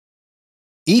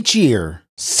Each year,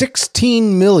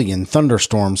 16 million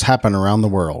thunderstorms happen around the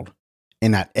world,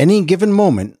 and at any given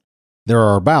moment, there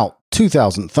are about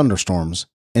 2,000 thunderstorms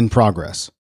in progress.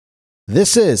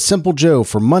 This is Simple Joe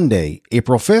for Monday,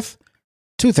 April 5th,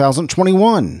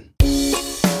 2021.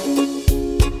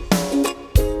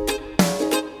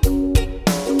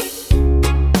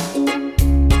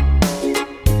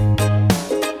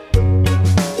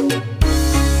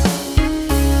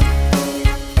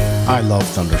 I love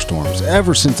thunderstorms.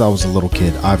 Ever since I was a little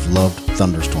kid, I've loved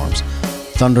thunderstorms.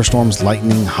 Thunderstorms,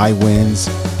 lightning, high winds,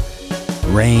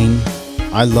 rain.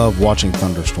 I love watching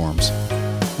thunderstorms.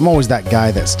 I'm always that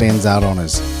guy that stands out on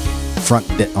his front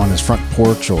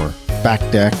porch or back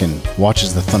deck and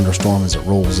watches the thunderstorm as it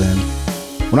rolls in.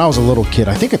 When I was a little kid,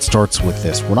 I think it starts with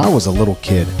this. When I was a little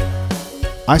kid,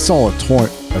 I saw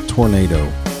a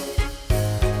tornado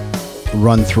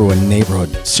run through a neighborhood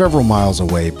several miles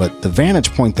away, but the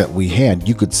vantage point that we had,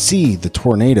 you could see the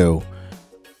tornado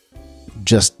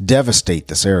just devastate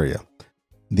this area.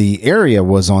 The area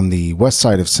was on the west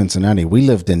side of Cincinnati. We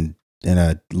lived in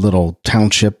a little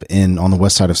township on the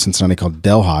west side of Cincinnati called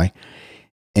Delhi,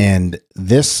 and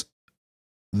this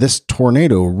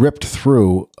tornado ripped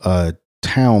through a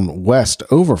town west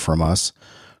over from us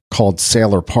called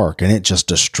Sailor Park, and it just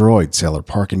destroyed Sailor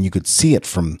Park, and you could see it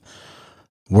from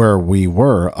where we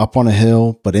were up on a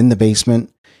hill, but in the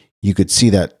basement, you could see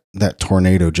that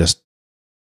tornado just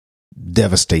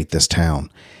devastate this town.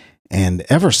 And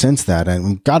ever since that,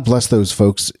 and God bless those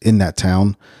folks in that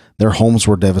town, their homes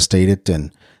were devastated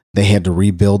and they had to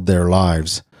rebuild their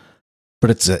lives.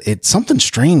 But it's something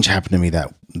strange happened to me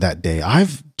that day.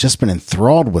 I've just been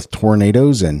enthralled with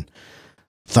tornadoes and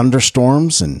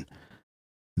thunderstorms and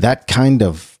that kind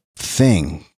of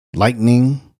thing.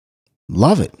 Lightning.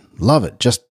 Love it. Love it.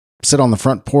 Just sit on the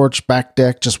front porch, back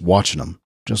deck, just watching them.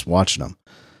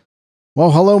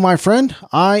 Well, hello, my friend.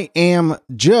 I am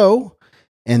Joe,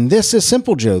 and this is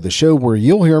Simple Joe, the show where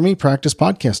you'll hear me practice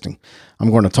podcasting. I'm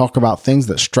going to talk about things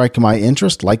that strike my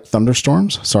interest, like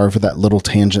thunderstorms. Sorry for that little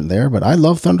tangent there, but I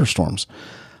love thunderstorms.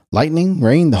 Lightning,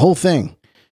 rain, the whole thing.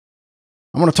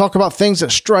 I'm going to talk about things that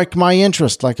strike my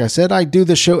interest. Like I said, I do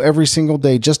this show every single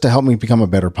day just to help me become a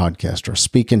better podcaster.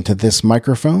 Speak into this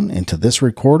microphone, into this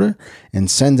recorder, and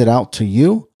send it out to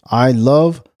you. I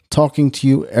love talking to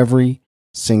you every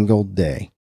single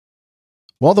day.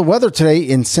 Well, the weather today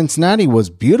in Cincinnati was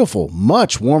beautiful,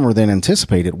 much warmer than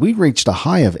anticipated. We reached a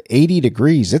high of 80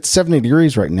 degrees. It's 70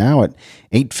 degrees right now at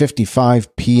 8:55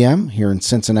 p.m. here in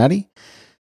Cincinnati.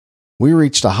 We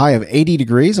reached a high of 80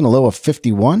 degrees and a low of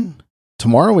 51.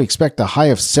 Tomorrow, we expect a high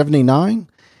of 79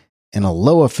 and a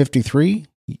low of 53.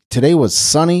 Today was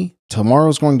sunny.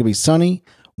 Tomorrow's going to be sunny.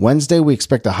 Wednesday, we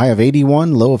expect a high of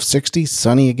 81, low of 60,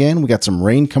 sunny again. We got some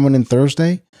rain coming in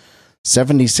Thursday,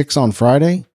 76 on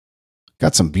Friday.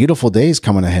 Got some beautiful days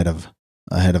coming ahead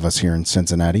of us here in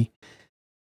Cincinnati.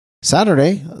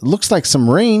 Saturday, looks like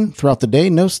some rain throughout the day.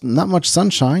 Not much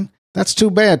sunshine. That's too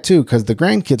bad, too, because the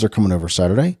grandkids are coming over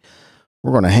Saturday.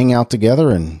 We're going to hang out together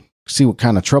and see what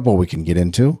kind of trouble we can get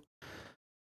into.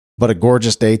 But a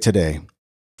gorgeous day today.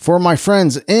 For my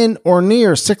friends in or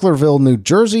near Sicklerville, New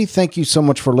Jersey, thank you so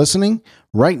much for listening.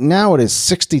 Right now it is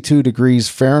 62 degrees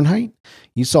Fahrenheit.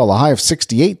 You saw a high of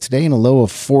 68 today and a low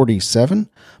of 47,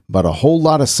 but a whole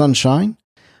lot of sunshine.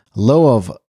 A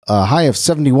high of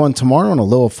 71 tomorrow and a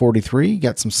low of 43.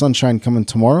 Got some sunshine coming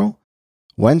tomorrow.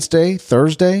 Wednesday,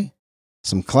 Thursday,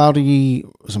 some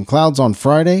clouds on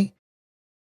Friday.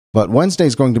 But Wednesday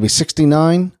is going to be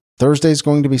 69. Thursday is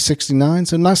going to be 69.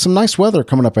 So some nice weather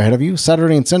coming up ahead of you.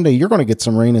 Saturday and Sunday, you're going to get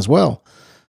some rain as well.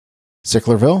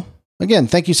 Sicklerville, again,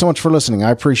 thank you so much for listening.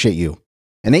 I appreciate you.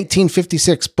 In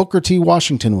 1856, Booker T.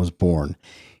 Washington was born.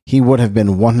 He would have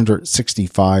been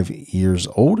 165 years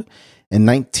old. In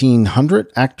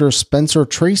 1900, actor Spencer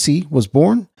Tracy was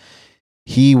born.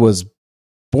 He was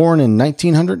born in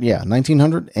 1900,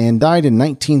 and died in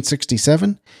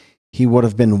 1967. He would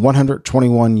have been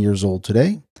 121 years old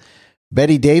today.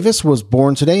 Betty Davis was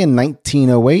born today in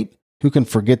 1908. Who can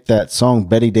forget that song,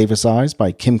 Betty Davis Eyes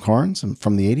by Kim Carnes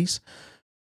from the 80s?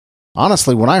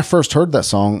 Honestly, when I first heard that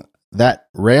song, that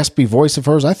raspy voice of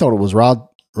hers, I thought it was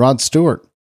Rod Stewart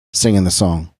singing the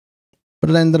song. But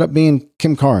it ended up being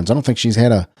Kim Carnes. I don't think she's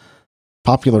had a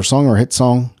popular song or hit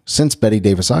song since Betty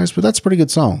Davis Eyes, but that's a pretty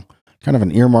good song. Kind of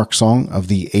an earmark song of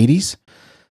the 80s.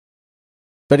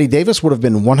 Betty Davis would have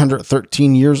been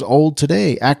 113 years old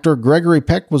today. Actor Gregory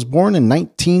Peck was born in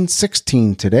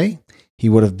 1916 today. He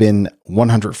would have been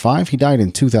 105. He died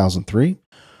in 2003.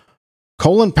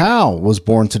 Colin Powell was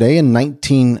born today in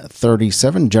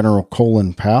 1937. General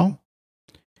Colin Powell.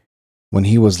 when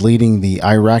he was leading the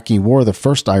Iraqi War, the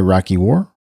first Iraqi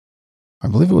War. I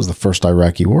believe it was the first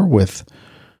Iraqi war with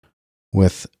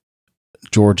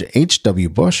George H.W.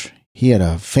 Bush. He had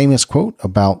a famous quote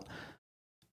about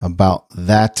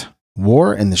that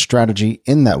war and the strategy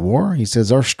in that war. He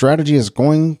says, our strategy is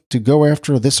going to go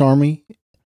after this army.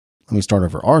 Let me start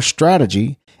over. Our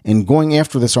strategy in going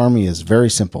after this army is very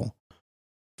simple.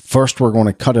 First, we're going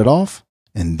to cut it off,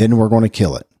 and then we're going to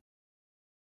kill it.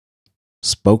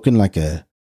 Spoken like a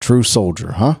true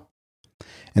soldier, huh?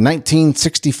 In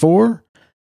 1964,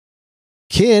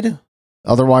 Kid,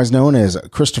 otherwise known as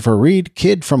Christopher Reed,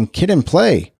 Kid from Kid and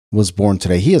Play, was born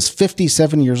today. He is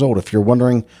 57 years old. If you're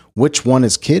wondering which one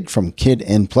is Kid from Kid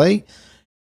and Play,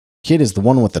 Kid is the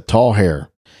one with the tall hair.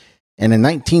 And in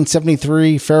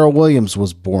 1973, Pharrell Williams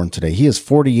was born today. He is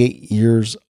 48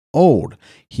 years old.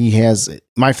 He has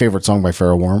my favorite song by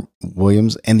Pharrell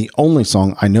Williams, and the only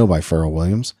song I know by Pharrell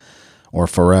Williams, or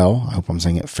Pharrell, I hope I'm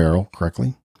saying it Pharrell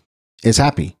correctly, is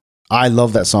Happy. I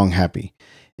love that song, Happy.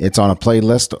 It's on a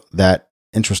playlist that,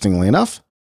 interestingly enough,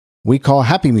 we call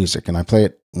Happy Music, and I play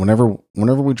it whenever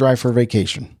we drive for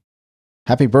vacation.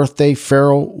 Happy birthday,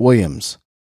 Pharrell Williams.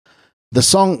 The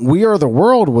song We Are the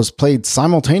World was played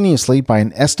simultaneously by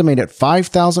an estimated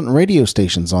 5,000 radio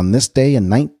stations on this day in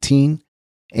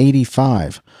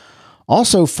 1985.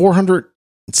 Also,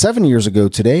 407 years ago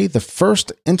today, the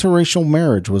first interracial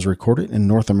marriage was recorded in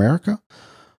North America.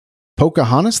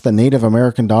 Pocahontas, the Native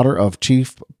American daughter of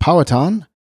Chief Powhatan,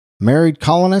 married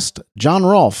colonist John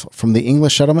Rolfe from the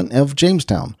English settlement of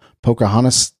Jamestown.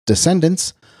 Pocahontas'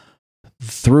 descendants,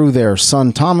 through their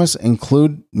son Thomas,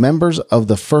 include members of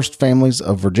the first families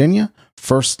of Virginia,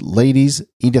 First Ladies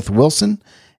Edith Wilson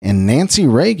and Nancy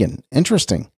Reagan.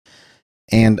 Interesting.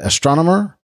 And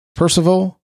astronomer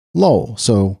Percival Lowell.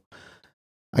 So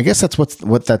I guess that's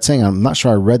what that's saying. I'm not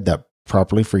sure I read that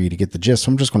properly for you to get the gist,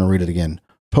 so I'm just going to read it again.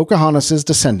 Pocahontas'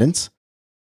 descendants,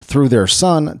 through their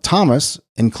son Thomas,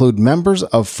 include members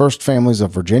of First Families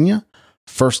of Virginia,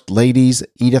 First Ladies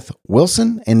Edith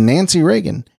Wilson and Nancy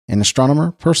Reagan, and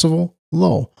astronomer Percival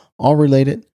Lowell, all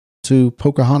related to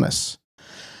Pocahontas.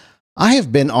 I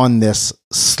have been on this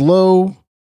slow,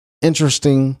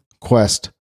 interesting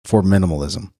quest for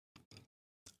minimalism.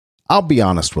 I'll be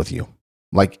honest with you,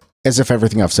 like as if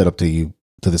everything I've said up to you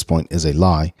to this point is a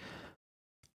lie.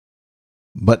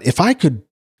 But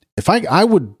I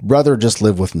would rather just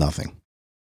live with nothing.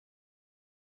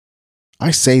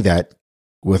 I say that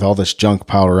with all this junk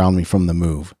piled around me from the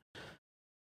move.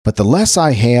 But the less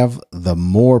I have, the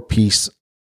more at peace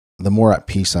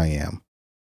I am.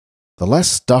 The less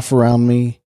stuff around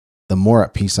me, the more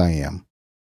at peace I am.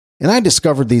 And I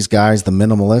discovered these guys, the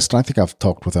minimalist. I think I've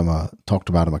talked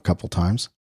about them a couple times.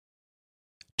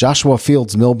 Joshua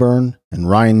Fields Millburn and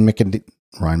Ryan Nicodemus,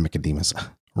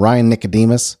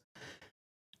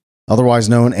 otherwise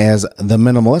known as The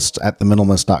Minimalist at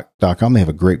theminimalist.com. They have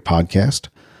a great podcast.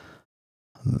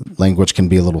 Language can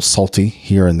be a little salty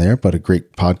here and there, but a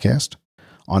great podcast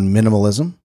on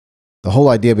minimalism. The whole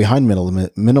idea behind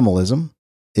minimalism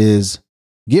is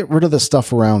get rid of the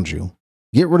stuff around you.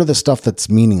 Get rid of the stuff that's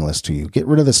meaningless to you. Get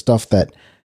rid of the stuff that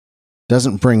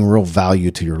doesn't bring real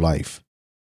value to your life.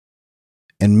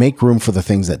 And make room for the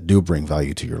things that do bring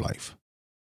value to your life.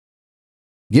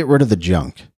 Get rid of the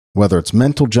junk, whether it's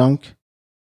mental junk,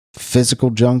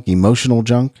 physical junk, emotional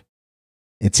junk.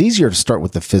 It's easier to start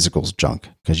with the physical junk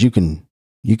because you can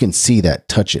see that,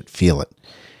 touch it, feel it.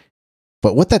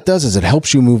 But what that does is it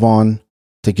helps you move on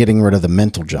to getting rid of the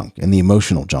mental junk and the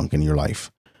emotional junk in your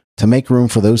life to make room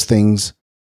for those things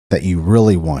that you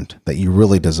really want, that you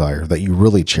really desire, that you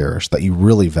really cherish, that you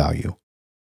really value.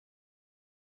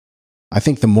 I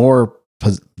think the more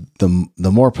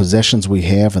possessions we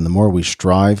have and the more we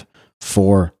strive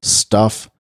for stuff,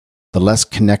 the less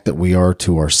connected we are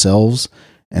to ourselves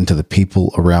and to the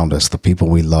people around us, the people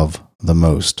we love the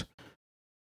most.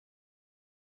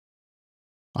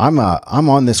 I'm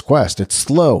on this quest. It's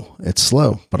slow,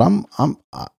 but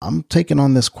I'm taking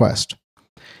on this quest.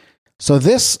 So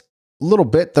this little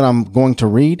bit that I'm going to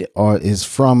read is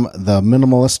from the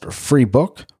Minimalist free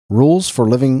book, Rules for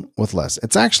Living with Less.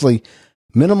 It's actually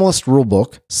Minimalist Rule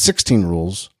Book, 16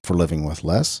 Rules for Living with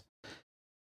Less.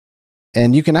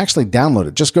 And you can actually download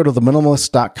it. Just go to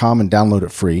theminimalist.com and download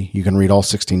it free. You can read all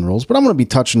 16 rules, but I'm going to be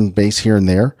touching base here and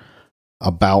there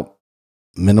about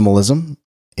minimalism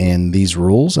and these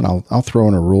rules, and I'll throw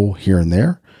in a rule here and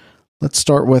there. Let's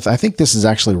start with, I think this is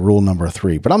actually rule number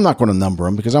 3, but I'm not going to number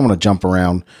them because I'm going to jump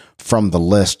around from the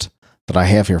list that I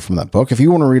have here from that book. If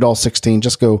you want to read all 16,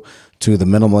 just go to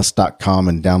theminimalist.com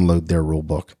and download their rule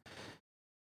book.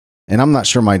 And I'm not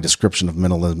sure my description of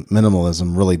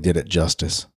minimalism really did it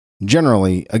justice.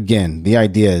 Generally, again, the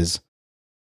idea is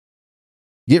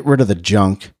get rid of the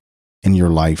junk in your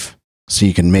life so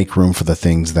you can make room for the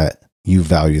things that you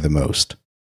value the most.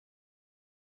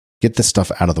 Get this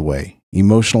stuff out of the way,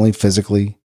 emotionally,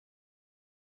 physically,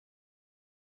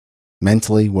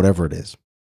 mentally, whatever it is.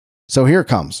 So here it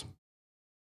comes.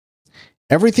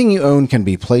 Everything you own can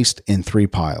be placed in 3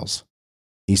 piles.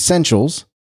 Essentials,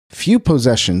 few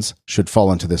possessions should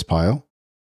fall into this pile.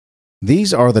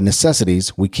 These are the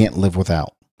necessities we can't live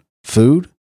without: food,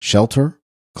 shelter,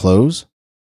 clothes.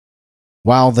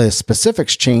 While the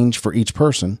specifics change for each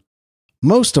person,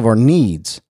 most of our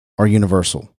needs are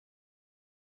universal.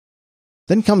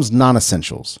 Then comes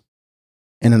non-essentials.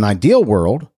 In an ideal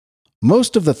world,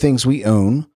 most of the things we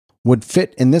own would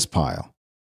fit in this pile.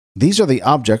 These are the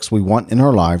objects we want in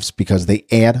our lives because they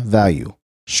add value.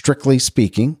 Strictly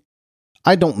speaking,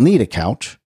 I don't need a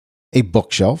couch, a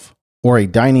bookshelf, or a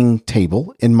dining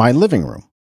table in my living room.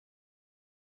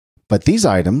 But these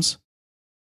items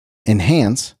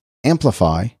enhance,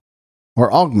 amplify,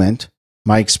 or augment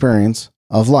my experience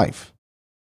of life.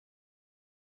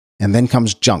 And then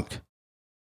comes junk.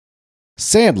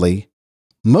 Sadly,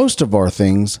 most of our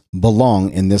things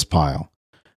belong in this pile.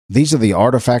 These are the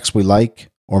artifacts we like,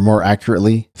 or more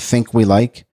accurately, think we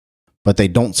like, but they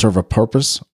don't serve a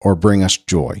purpose or bring us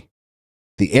joy.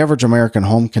 The average American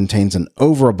home contains an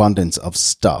overabundance of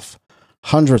stuff,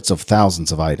 hundreds of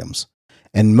thousands of items,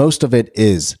 and most of it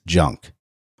is junk.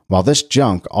 While this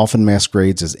junk often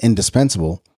masquerades as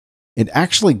indispensable, it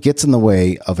actually gets in the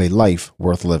way of a life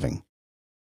worth living.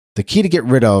 The key to get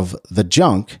rid of the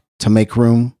junk to make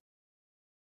room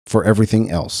for everything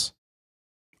else.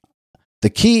 The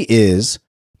key is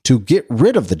to get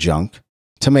rid of the junk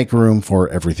to make room for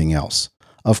everything else.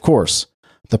 Of course,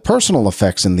 the personal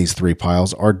effects in these 3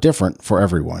 piles are different for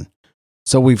everyone.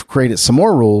 So we've created some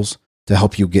more rules to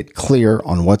help you get clear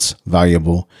on what's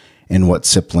valuable and what's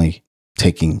simply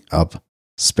taking up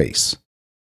space.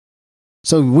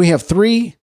 So we have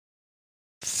 3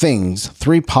 things,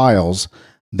 3 piles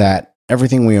that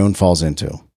everything we own falls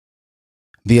into.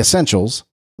 The essentials,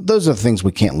 those are the things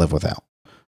we can't live without.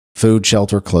 Food,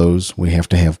 shelter, clothes. We have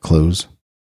to have clothes.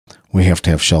 We have to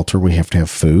have shelter. We have to have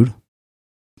food,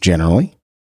 generally.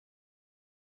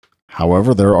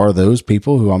 However, there are those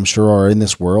people who I'm sure are in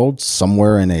this world,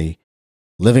 somewhere in a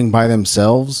living by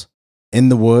themselves in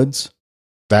the woods,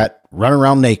 that run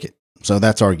around naked. So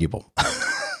that's arguable.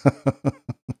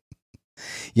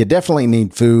 You definitely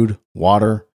need food,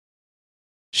 water,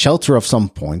 shelter of some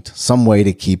point, some way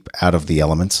to keep out of the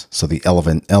elements, so the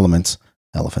elements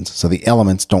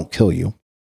don't kill you.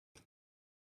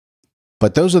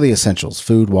 But those are the essentials: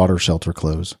 food, water, shelter,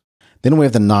 clothes. Then we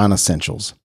have the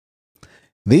non-essentials.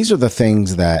 These are the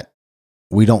things that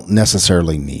we don't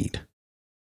necessarily need,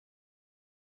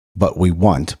 but we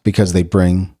want because they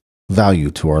bring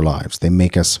value to our lives. They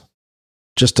make us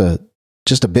just a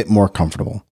bit more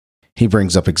comfortable. He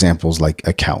brings up examples like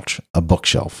a couch, a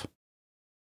bookshelf,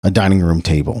 a dining room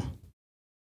table,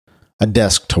 a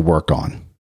desk to work on,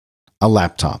 a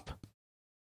laptop.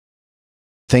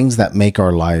 Things that make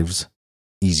our lives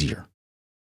easier.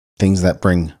 Things that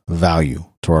bring value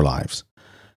to our lives.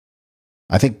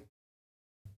 I think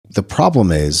the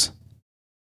problem is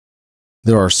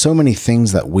there are so many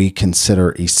things that we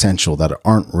consider essential that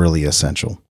aren't really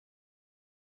essential,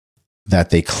 that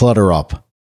they clutter up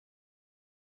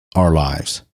our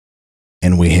lives,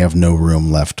 and we have no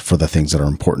room left for the things that are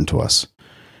important to us.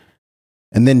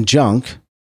 And then junk,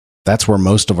 that's where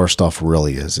most of our stuff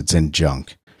really is. It's in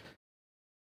junk.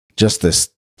 Just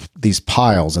these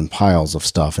piles and piles of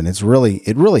stuff. And it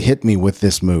really hit me with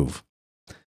this move.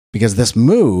 Because this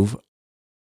move,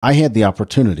 I had the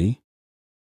opportunity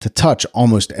to touch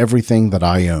almost everything that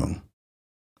I own.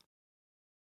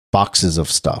 Boxes of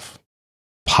stuff,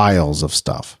 piles of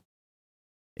stuff.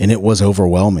 And it was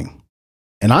overwhelming.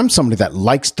 And I'm somebody that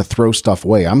likes to throw stuff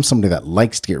away. I'm somebody that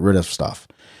likes to get rid of stuff.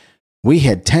 We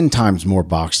had 10 times more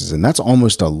boxes, and that's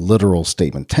almost a literal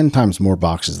statement. 10 times more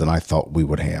boxes than I thought we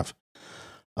would have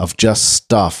of just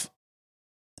stuff.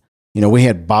 You know, we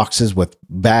had boxes with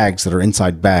bags that are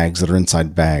inside bags that are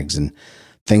inside bags, and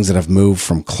things that have moved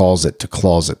from closet to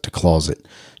closet to closet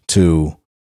to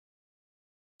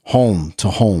home to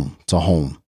home to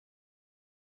home.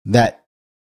 That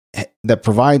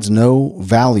provides no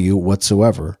value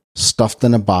whatsoever, stuffed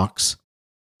in a box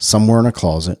somewhere in a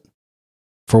closet.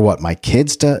 For what?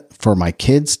 For my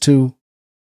kids to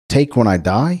take when I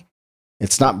die?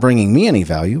 It's not bringing me any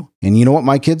value. And you know what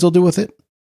my kids will do with it?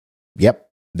 Yep,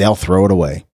 they'll throw it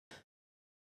away.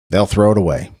 They'll throw it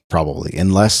away, probably,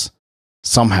 unless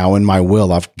somehow in my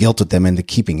will I've guilted them into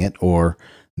keeping it, or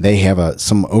they have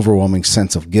some overwhelming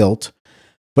sense of guilt.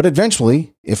 But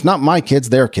eventually, if not my kids,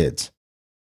 their kids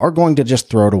are going to just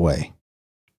throw it away.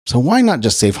 So why not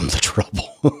just save them the trouble?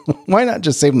 Why not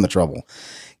just save them the trouble?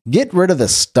 Get rid of the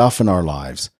stuff in our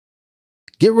lives.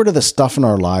 Get rid of the stuff in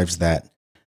our lives that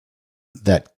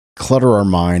clutter our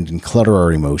mind and clutter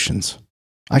our emotions.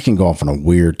 I can go off on a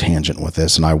weird tangent with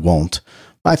this, and I won't.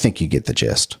 I think you get the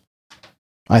gist.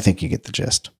 Oh,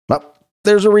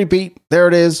 there's a repeat. There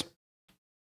it is.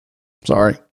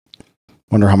 Sorry.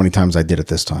 Wonder how many times I did it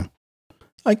this time.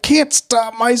 I can't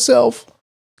stop myself.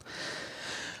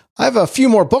 I have a few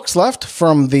more books left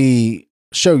from the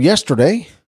show yesterday.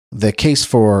 The Case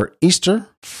for Easter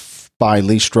by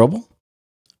Lee Strobel.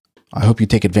 I hope you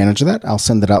take advantage of that. I'll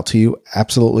send it out to you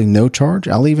absolutely no charge.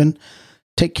 I'll even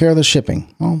take care of the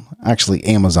shipping. Well, actually,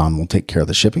 Amazon will take care of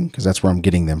the shipping because that's where I'm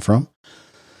getting them from.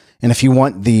 And if you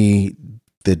want the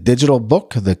digital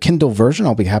book, the Kindle version,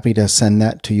 I'll be happy to send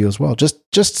that to you as well.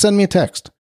 Just send me a text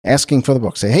asking for the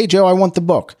book. Say, hey, Joe, I want the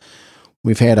book.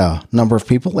 We've had a number of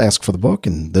people ask for the book,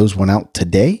 and those went out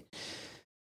today.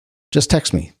 Just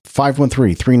text me,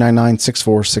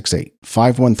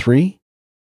 513-399-6468.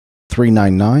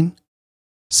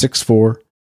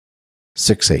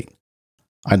 513-399-6468.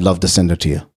 I'd love to send it to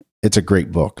you. It's a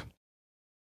great book,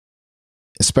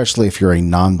 especially if you're a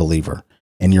non-believer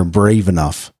and you're brave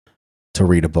enough to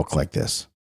read a book like this.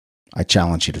 I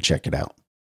challenge you to check it out.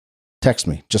 Text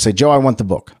me. Just say, Joe, I want the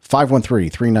book.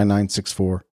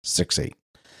 513-399-6468.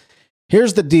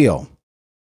 Here's the deal.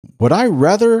 Would I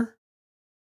rather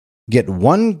get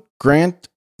one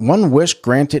wish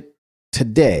granted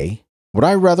today? Would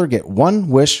I rather get one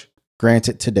wish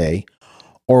granted today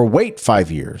or wait 5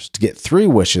 years to get 3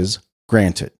 wishes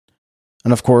granted?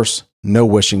 And of course, no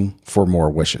wishing for more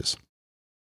wishes.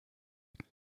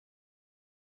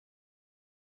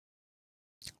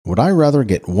 Would I rather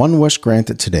get one wish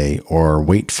granted today or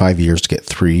wait 5 years to get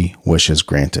 3 wishes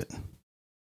granted?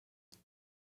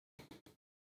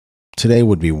 Today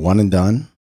would be one and done.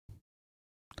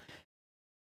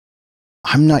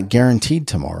 I'm not guaranteed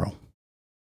tomorrow.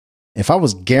 If I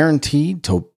was guaranteed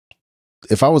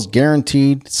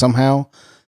somehow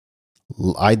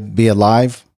I'd be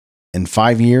alive in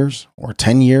 5 years or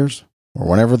 10 years or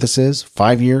whenever this is,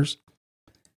 5 years.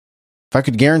 If I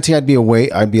could guarantee I'd be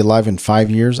alive in 5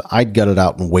 years, I'd gut it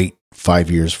out and wait 5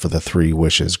 years for the 3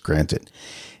 wishes granted.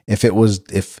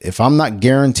 If I'm not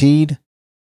guaranteed,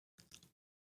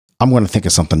 I'm going to think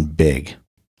of something big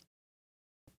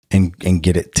and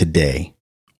get it today,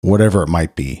 whatever it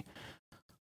might be.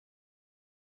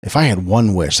 If I had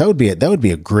one wish, that would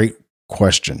be a great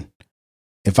question.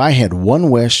 If I had one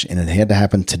wish and it had to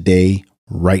happen today,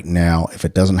 right now, if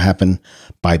it doesn't happen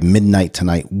by midnight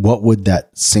tonight, what would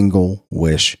that single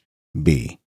wish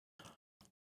be?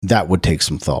 That would take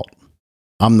some thought.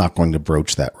 I'm not going to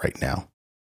broach that right now.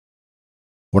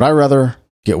 Would I rather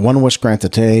get one wish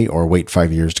granted today or wait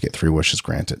 5 years to get 3 wishes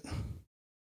granted?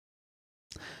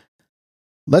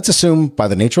 Let's assume by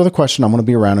the nature of the question, I'm going to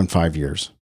be around in 5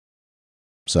 years.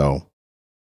 So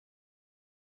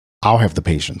I'll have the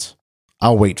patience.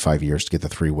 I'll wait 5 years to get the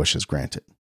 3 wishes granted.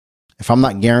 If I'm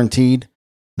not guaranteed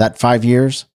that 5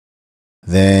 years,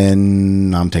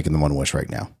 then I'm taking the one wish right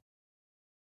now.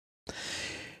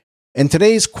 And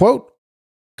today's quote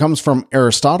comes from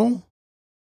Aristotle.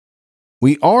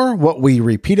 We are what we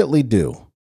repeatedly do.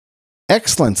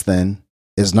 Excellence, then,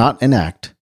 is not an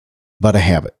act, but a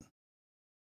habit.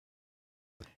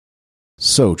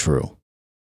 So true.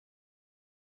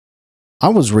 I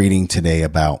was reading today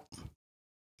about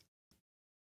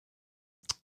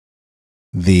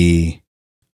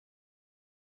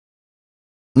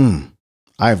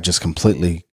I've just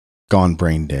completely gone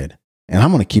brain dead. And I'm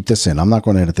going to keep this in. I'm not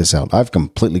going to edit this out. I've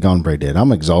completely gone brain dead.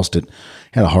 I'm exhausted.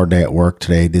 Had a hard day at work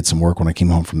today. Did some work when I came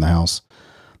home from the house.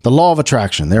 The law of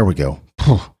attraction. There we go.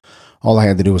 All I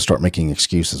had to do was start making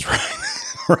excuses,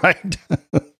 right? Right?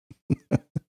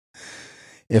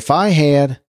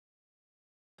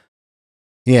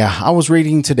 I was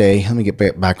reading today. Let me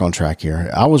get back on track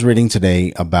here. I was reading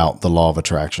today about the law of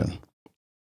attraction.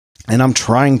 And I'm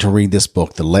trying to read this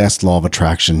book, The Last Law of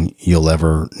Attraction You'll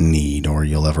Ever Need or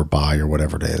You'll Ever Buy or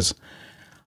whatever it is.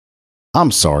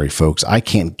 I'm sorry, folks. I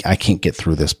can't get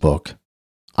through this book.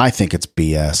 I think it's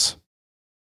BS.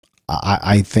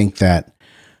 I think that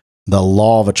the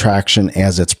law of attraction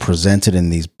as it's presented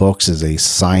in these books is a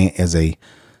science,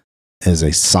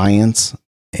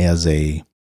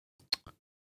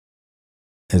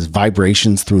 as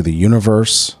vibrations through the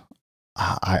universe.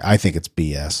 I think it's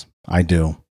BS. I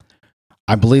do.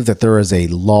 I believe that there is a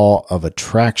law of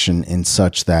attraction in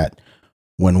such that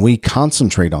when we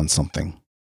concentrate on something,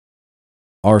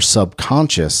 our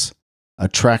subconscious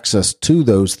attracts us to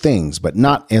those things, but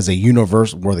not as a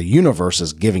universe where the universe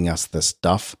is giving us this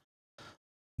stuff,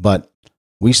 but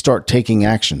we start taking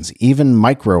actions, even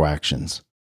micro actions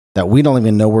that we don't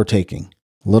even know we're taking.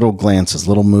 Little glances,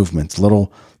 little movements,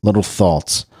 little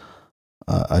thoughts,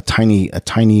 a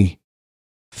tiny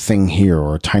thing here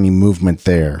or a tiny movement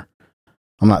there.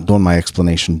 I'm not doing my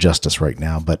explanation justice right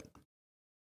now, but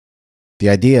the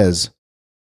idea is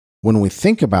when we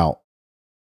think about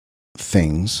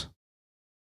things,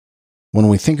 when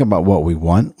we think about what we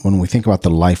want, when we think about the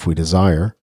life we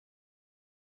desire,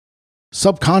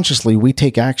 subconsciously we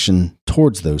take action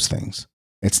towards those things.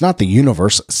 It's not the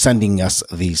universe sending us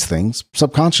these things.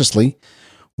 Subconsciously,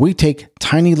 we take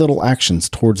tiny little actions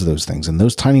towards those things, and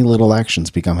those tiny little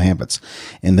actions become habits,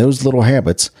 and those little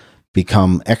habits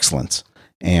become excellence.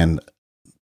 And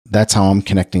that's how I'm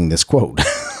connecting this quote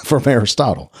from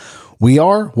Aristotle. We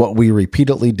are what we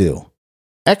repeatedly do.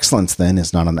 Excellence, then,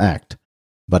 is not an act,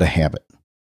 but a habit.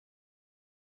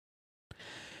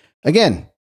 Again,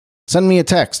 send me a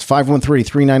text,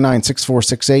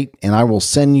 513-399-6468, and I will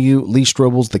send you Lee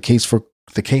Strobel's The Case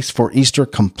for Easter,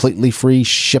 completely free,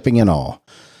 shipping and all.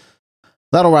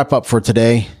 That'll wrap up for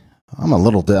today. I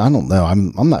don't know.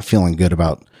 I'm not feeling good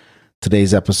about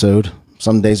today's episode.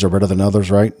 Some days are better than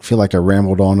others, right? I feel like I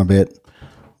rambled on a bit.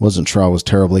 Wasn't sure I was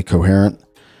terribly coherent.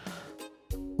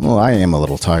 Well, I am a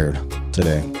little tired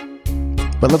today.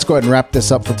 But let's go ahead and wrap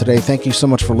this up for today. Thank you so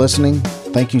much for listening.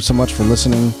 Thank you so much for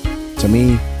listening to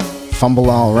me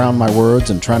fumble all around my words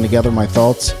and trying to gather my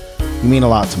thoughts. You mean a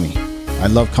lot to me. I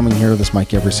love coming here to this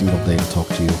mic every single day to talk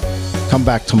to you. Come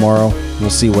back tomorrow.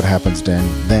 We'll see what happens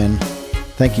then.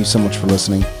 Thank you so much for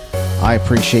listening. I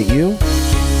appreciate you.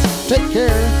 Take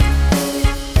care.